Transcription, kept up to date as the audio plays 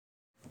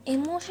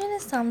Emotion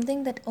is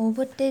something that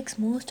overtakes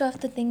most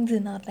of the things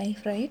in our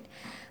life, right?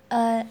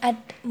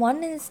 At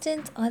one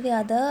instance or the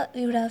other,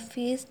 we would have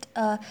faced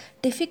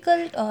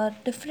difficult or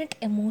different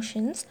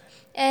emotions,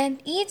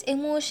 and each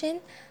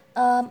emotion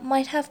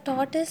might have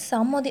taught us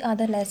some or the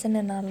other lesson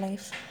in our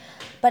life.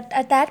 But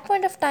at that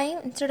point of time,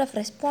 instead of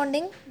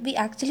responding, we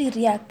actually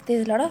react.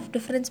 There's a lot of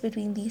difference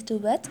between these two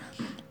words.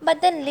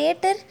 But then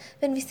later,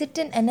 when we sit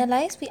and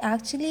analyze, we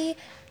actually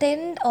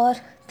tend or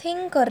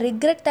think or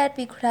regret that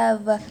we could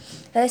have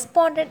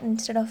responded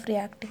instead of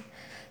reacting.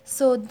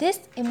 So,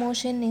 this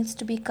emotion needs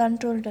to be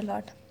controlled a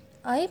lot.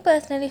 I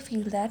personally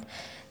feel that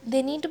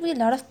there need to be a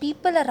lot of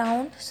people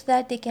around so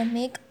that they can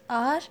make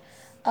our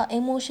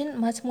emotion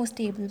much more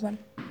stable one,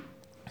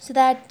 so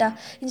that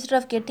instead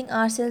of getting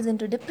ourselves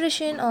into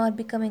depression or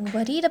becoming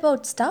worried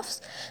about stuffs,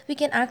 we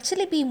can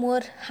actually be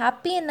more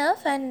happy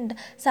enough and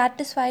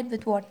satisfied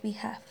with what we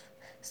have.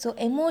 So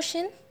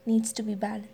emotion needs to be balanced.